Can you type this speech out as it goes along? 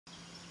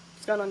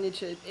It's going on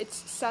YouTube. It's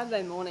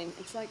Saturday morning.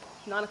 It's like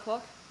 9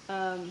 o'clock.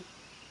 I've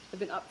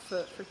been up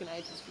for freaking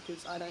ages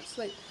because I don't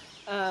sleep.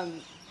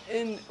 And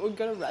we've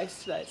got a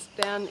race today. It's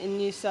down in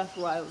New South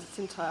Wales. It's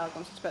in TYALGUM,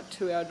 so it's about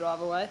a 2-hour drive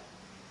away.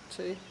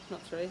 2,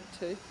 not 3,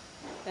 2.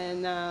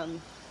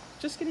 And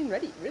just getting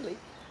ready, really.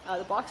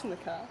 The bike's in the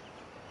car.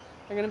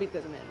 There's a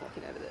man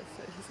walking over there,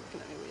 so he's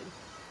looking at me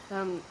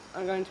weird.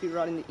 I'm going to be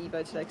riding the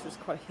Evo today because it's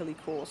quite a hilly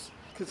course.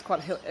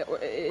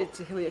 It's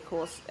a hillier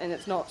course, and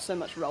it's not so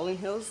much rolling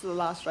hills. The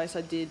last race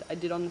I did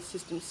on the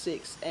System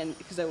 6, and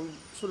because they were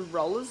sort of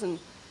rollers, and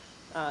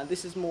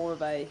this is more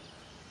of a,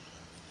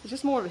 it's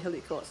just more of a hilly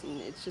course, and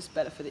it's just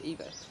better for the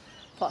Evo.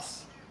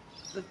 Plus,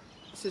 the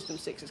System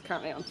 6 is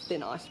currently on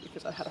thin ice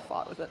because I had a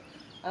fight with it.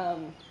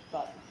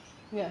 But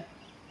yeah.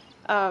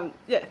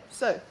 Yeah,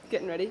 so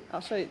getting ready.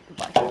 I'll show you the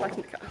bike. Back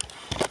in the car.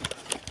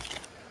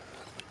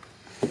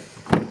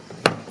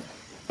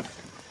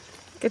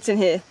 Gets in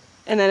here,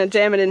 and then I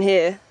jam it in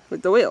here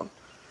with the wheel,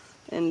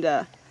 and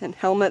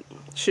helmet,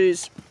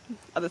 shoes,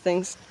 other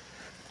things.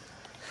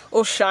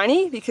 All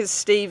shiny because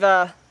Steve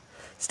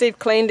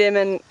cleaned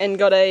him and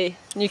got a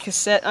new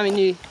cassette. I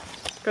mean,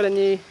 got a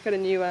new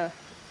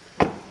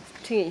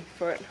thingy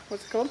for it.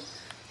 What's it called?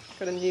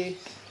 Got a new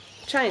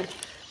chain.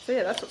 So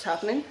yeah, that's what's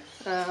happening.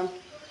 I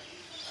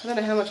don't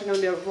know how much I'm going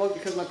to be able to vlog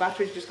because my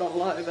battery's just gone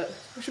low, but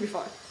it should be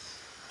fine.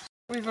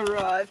 We've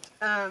arrived.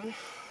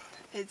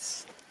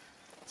 It's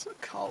not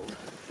cold,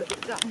 but I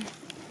don't know.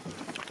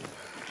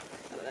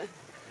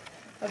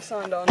 I've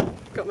signed on,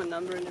 got my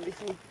number and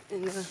everything,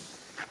 and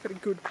got a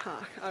good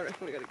park. I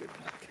reckon we got a good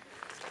park.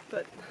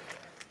 But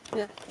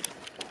yeah,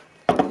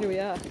 here we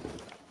are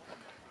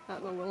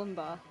at the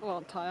Willumbar,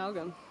 well,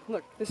 TYALGUM.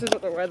 Look, this is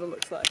what the weather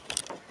looks like.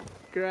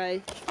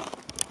 Grey.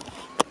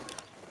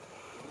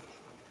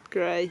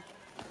 Grey.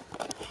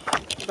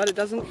 But it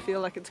doesn't feel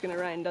like it's going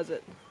to rain, does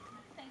it?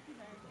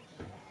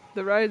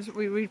 The roads,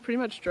 we pretty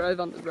much drove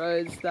on the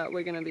roads that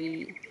we're going to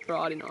be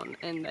riding on,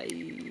 and they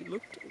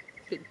looked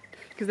a bit,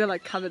 because they're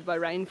like covered by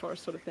rainforest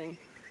sort of thing.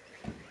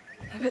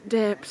 A bit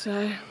damp,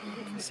 so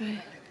we'll see.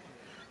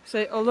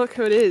 Oh look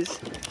who it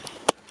is.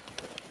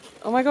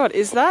 Oh my god,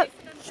 is that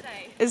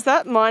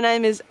My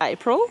Name is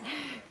April?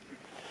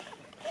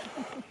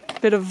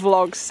 Bit of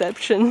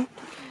vlogception.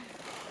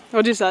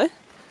 What'd you say?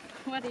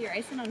 What are you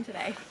racing on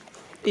today?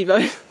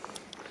 Evo.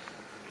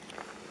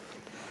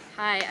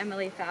 Hi,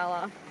 Emily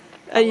Fowler.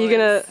 Are you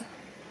gonna...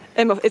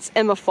 It's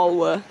Emma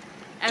Fowler.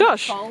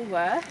 Josh!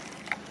 Fowler?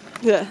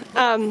 Yeah.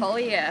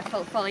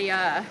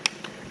 Fowler.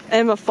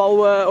 Emma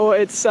Fowler, or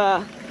it's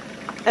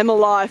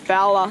Emily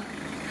Fowler.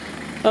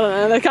 I don't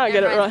know, they can't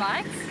get it right.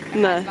 Bikes?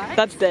 No,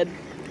 that's dead.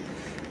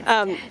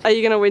 Are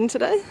you gonna win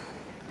today?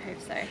 I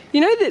hope so.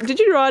 You know that? Did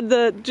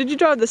you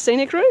drive the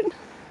scenic route?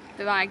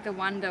 The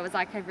one that was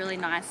like a really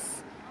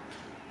nice...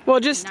 Well,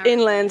 just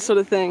inland sort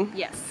of thing.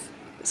 Yes.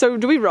 So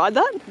do we ride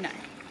that? No.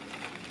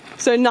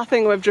 So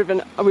nothing we've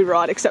driven we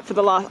ride except for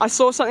the last... I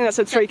saw something that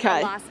said 3K.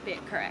 The last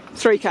bit, correct.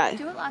 3K. Did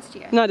you do it last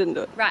year? No, I didn't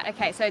do it. Right,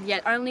 okay, so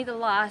yeah, only the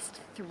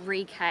last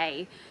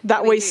 3K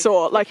that we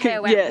saw. Like,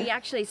 KOM. yeah. We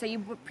actually, so you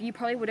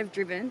probably would have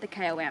driven the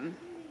KOM.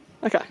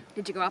 Okay.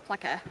 Did you go up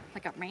like a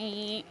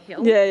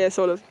hill? Yeah,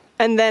 sort of.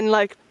 And then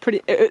like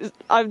it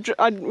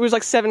was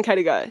like 7K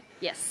to go.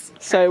 Yes.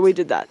 Correct. So we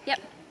did that. Yep.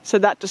 So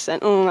that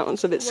descent, that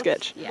one's a bit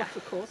sketch. Yeah. What's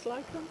the course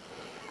like then?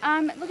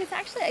 Look,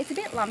 it's a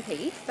bit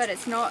lumpy, but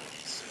it's not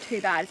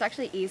too bad. It's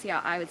actually easier,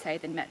 I would say,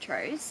 than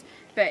metros.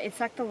 But it's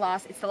like the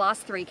last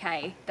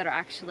 3K that are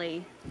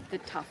actually the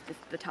tough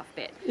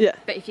bit. Yeah.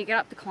 But if you get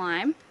up the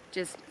climb,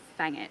 just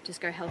fang it.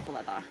 Just go hell for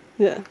leather.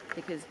 Yeah.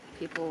 Because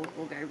people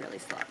will go really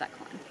slow up that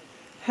climb.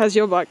 How's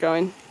your bike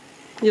going?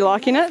 You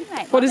liking it?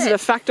 What is it? A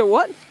Factor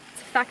what?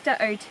 It's a Factor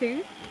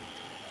 02.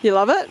 You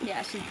love it?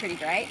 Yeah, she's pretty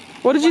great.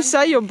 What did you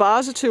say? Your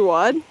bars are too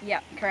wide?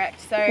 Yep, correct.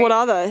 So what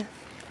are they?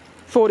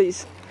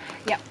 40s?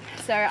 Yep.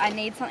 So I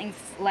need something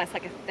less,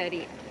 like a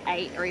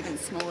 38 or even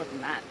smaller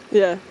than that.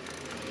 Yeah.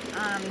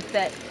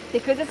 But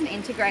because it's an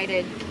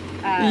integrated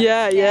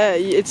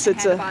it's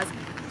handlebars,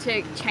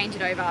 to change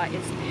it over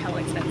is hell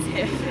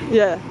expensive.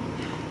 Yeah.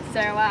 So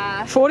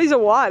 40s are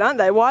wide, aren't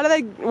they? Why do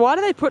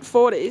they put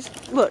 40s?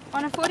 Look.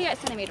 On a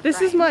 48cm This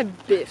is my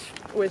biff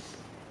with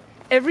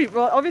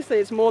well, obviously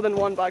it's more than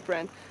one bike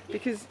brand,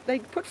 because they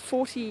put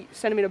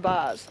 40cm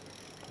bars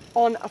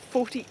on a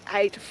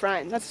 48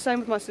 frame. That's the same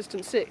with my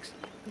System 6.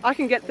 I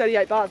can get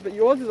 38 bars, but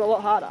yours is a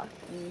lot harder.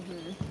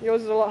 Mm-hmm.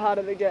 Yours is a lot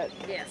harder to get.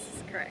 Yes,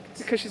 correct.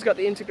 Because she's got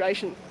the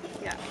integration.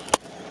 Yeah.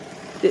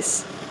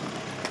 This.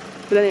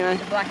 But anyway.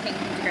 The Black King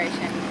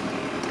integration.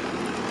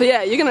 But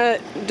yeah, you're gonna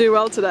do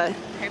well today.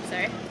 Hope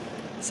so.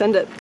 Send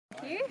it.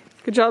 Thank you.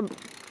 Good job.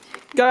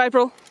 Go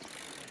April.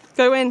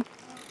 Go win.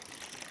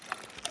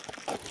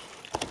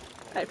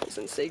 April's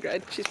in C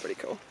grade. She's pretty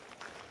cool.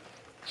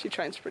 She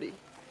trains pretty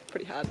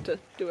hard to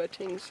do her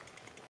things.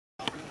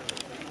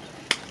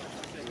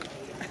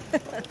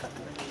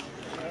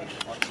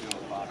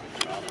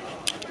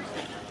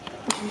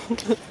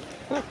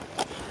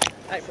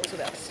 April's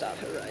about to start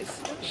her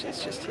race.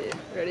 She's just here.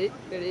 Ready,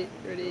 ready,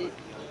 ready.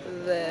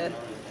 There.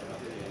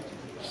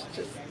 She's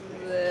just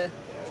there.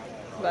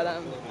 But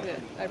yeah,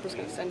 April's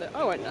going to send it.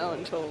 I won't know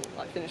until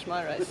I finish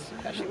my race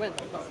how she went.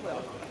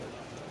 Well.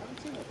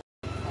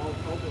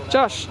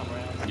 Josh.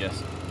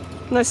 Yes.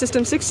 No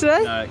System 6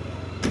 today? No,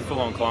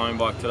 full-on climbing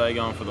bike today,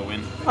 going for the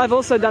win. I've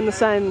also done the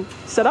same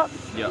setup.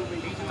 Yeah,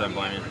 don't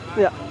blame you.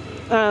 Yeah.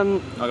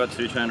 I got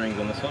 2 chain rings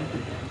on this one.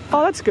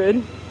 Oh, that's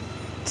good.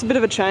 It's a bit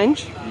of a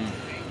change.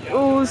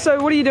 Oh, so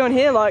what are you doing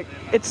here? Like,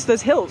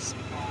 there's hills.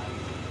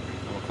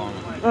 I'm a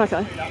climber.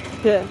 Okay.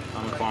 Yeah.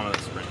 I'm a climber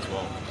that sprints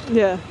well.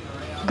 Yeah.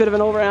 Bit of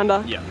an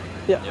all-rounder. Yeah.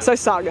 Yeah. Yep. So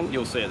Sargon.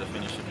 You'll see at the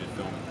finish if you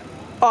film.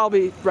 I'll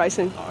be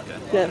racing. Oh, okay.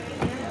 Yeah.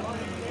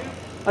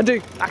 I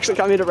do actually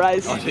come here to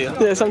race. Oh, do you?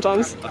 Yeah,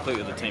 sometimes. I thought you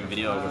were the team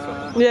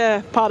videographer.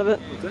 Yeah, part of it.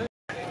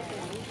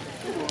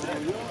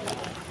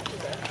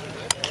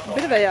 A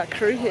bit of a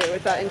crew here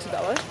with that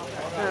Interbello.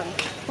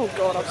 Oh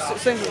god, I've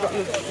soon got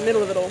in the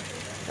middle of it all.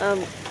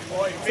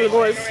 So the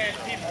boys, I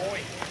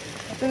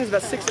think there's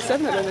about 6 or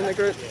 7 of them in the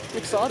group. I'm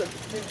excited.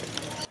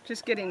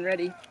 Just getting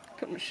ready,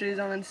 putting my shoes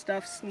on and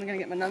stuff. So I'm going to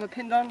get my number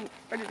pinned on,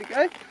 ready to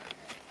go.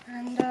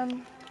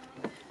 And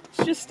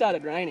it's just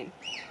started raining,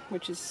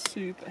 which is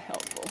super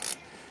helpful.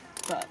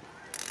 But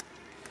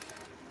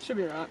should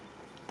be right.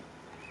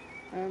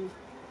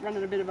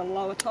 Running a bit of a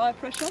lower tyre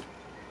pressure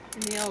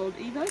in the old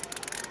Evo,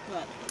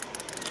 but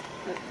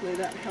hopefully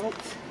that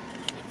helps.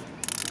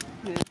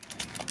 Yeah.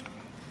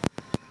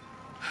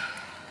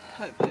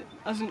 Hopefully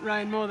it doesn't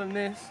rain more than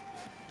this.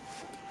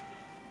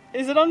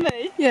 Is it on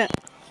me? Yeah.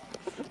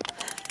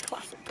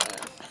 Classic guy.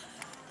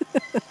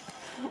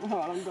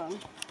 Alright, I'm done.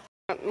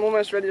 I'm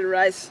almost ready to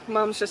race.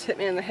 Mum's just hit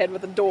me in the head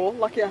with a door.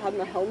 Lucky I had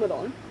my helmet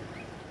on.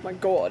 My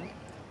god.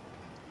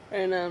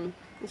 And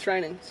it's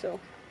raining still.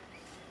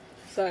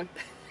 So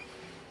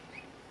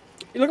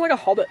you look like a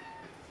hobbit.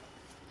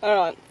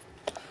 Alright.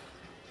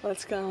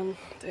 Let's go and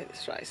do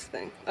this race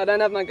thing. I don't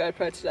have my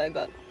GoPro today,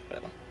 but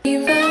whatever.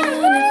 Even if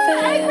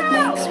it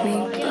makes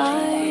me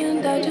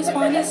blind, I just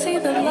want to see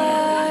the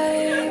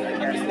light.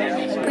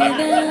 Breathe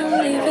in,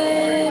 leave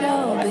it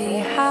all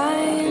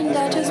behind.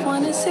 I just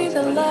want to see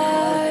the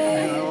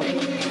light.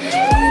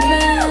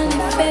 Even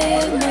if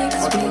it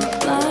makes me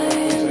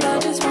blind, I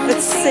just want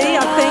to see the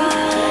light. I think.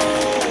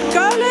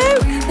 Go,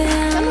 Luke! Breathe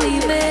in,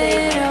 leave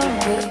it all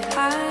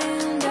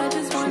behind. I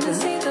just want to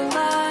see the light.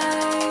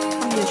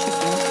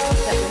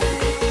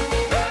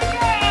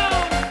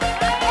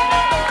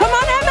 Come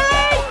on,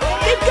 Emily!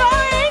 Keep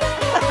going!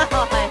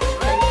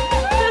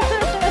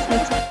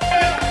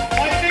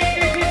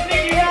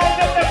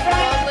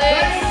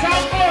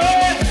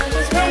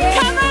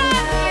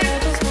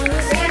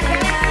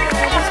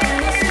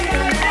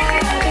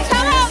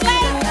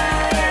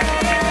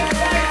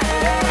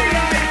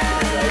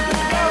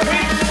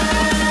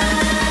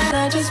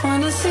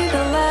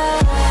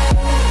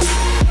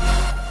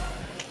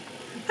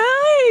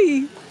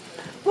 Hey!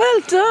 Well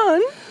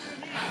done!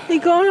 You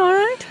going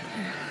alright?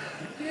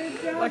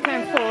 I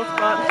came fourth,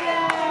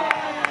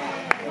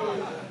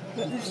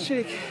 but this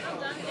chick.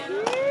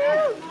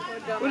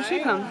 Where did she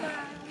come?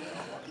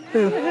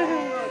 Who?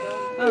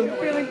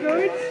 Feeling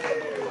good?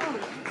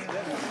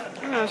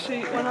 No,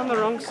 she went on the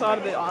wrong side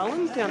of the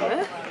island down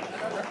there,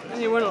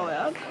 and you weren't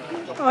allowed.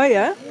 Oh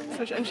yeah?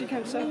 So and she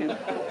came second.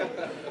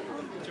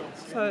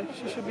 So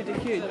she should be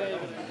DQ'd.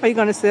 Are you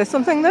going to say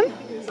something then?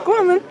 Go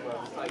on then.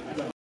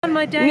 On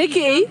my day,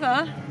 Nikki.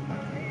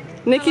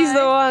 Nikki's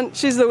the one,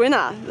 she's the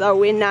winner. The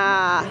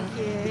winner.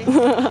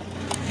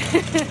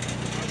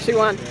 She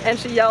won. And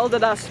she yelled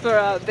at us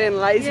for being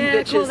lazy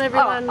bitches. called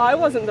everyone. Oh, I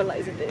wasn't the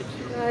lazy bitch.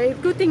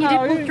 Good thing you did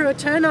pull through a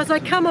turn. I was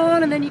like, come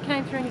on, and then you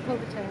came through and you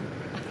pulled the turn.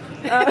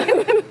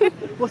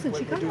 Wasn't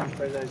she coming?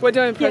 We're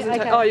doing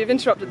presentations. okay. Oh, you've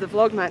interrupted the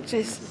vlog, mate.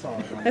 Jeez.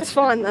 It's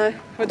fine though.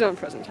 We're doing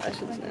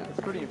presentations now. It's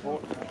pretty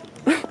important.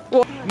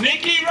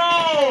 Nikki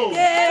Roll!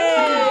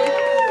 Yay!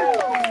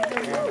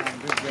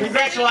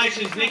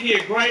 Congratulations, Nikki.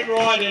 A great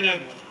ride and a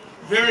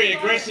very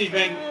aggressive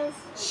and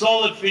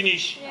solid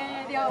finish.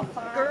 Yeah, the old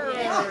farm. Oh,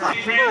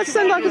 it's the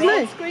same bike as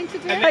me.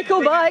 Hey,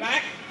 cool bike.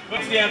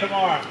 Let's see you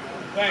tomorrow.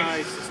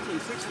 Thanks.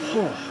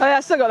 Oh yeah, I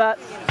still got that.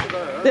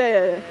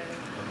 Yeah.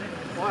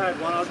 I had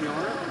one, I'd be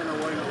on it, and then I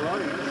wasn't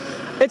riding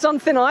it. It's on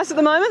thin ice at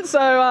the moment, so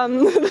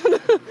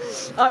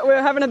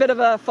we're having a bit of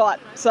a fight.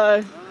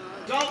 So,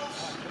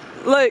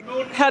 Luke,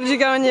 how did you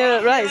go in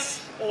your race?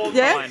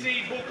 Yeah?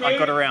 Fine. I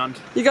got around.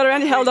 You got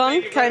around, you held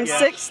on, came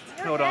sixth.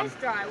 Held on.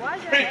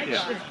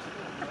 Yeah.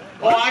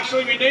 Oh,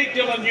 actually, we need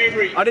Dylan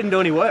Newbury. I didn't do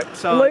any work,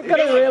 so... Luke got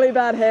a really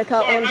bad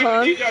haircut Sorry, one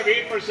mate, time, over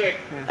here for a sec.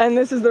 and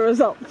this is the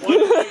result.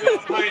 Paying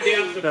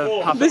down to The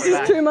 4. puff This at the is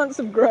back. 2 months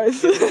of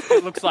growth.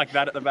 It looks like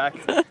that at the back.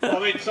 I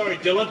mean, sorry,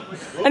 Dylan.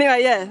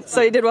 Anyway, yeah,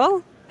 so you did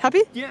well?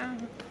 Happy? Yeah.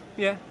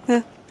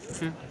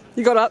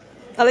 You got up?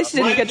 At least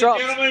you didn't get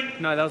dropped.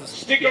 No, that was a...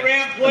 Stick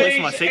around, please. At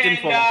least my seat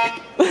didn't fall.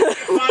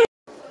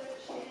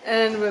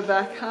 And we're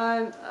back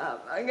home.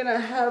 I'm gonna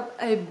have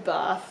a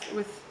bath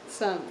with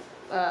some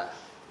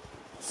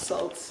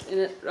salts in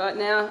it right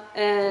now,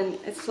 and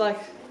it's like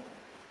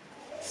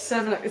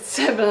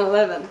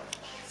 7:11,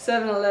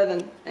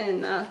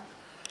 and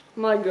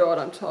my god,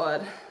 I'm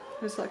tired.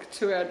 It was like a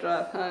 2-hour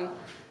drive home,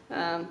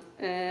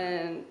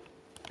 and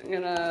I'm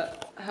gonna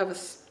have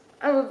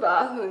a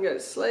bath and then go to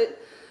sleep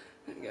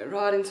and go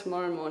riding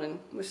tomorrow morning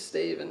with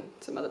Steve and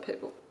some other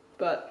people.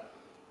 But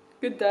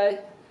good day.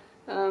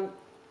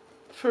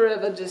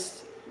 Forever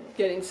just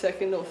getting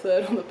second or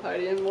third on the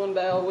podium. One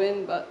day I'll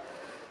win, but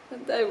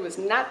that day was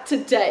not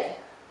today.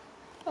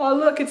 Oh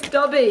look, it's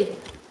Dobby.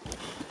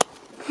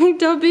 Hey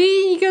Dobby,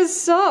 you guys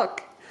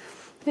suck.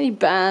 Hey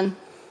Ban,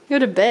 you're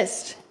the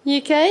best. You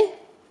okay?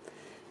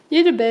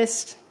 You're the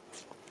best.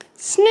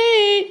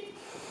 Sneak!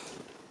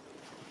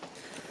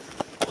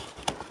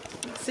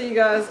 See you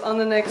guys on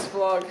the next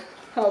vlog.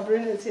 Oh,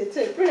 Bruno's here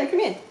too. Bruno, come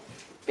here.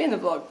 Be in the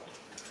vlog.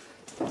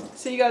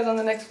 See you guys on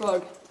the next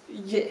vlog.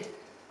 Yeah.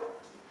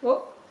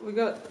 Oh, we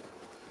got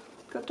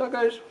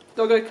doggos.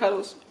 Doggo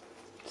cuddles.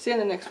 See you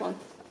in the next one.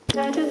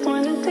 I just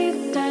wanna see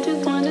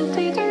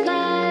the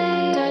light.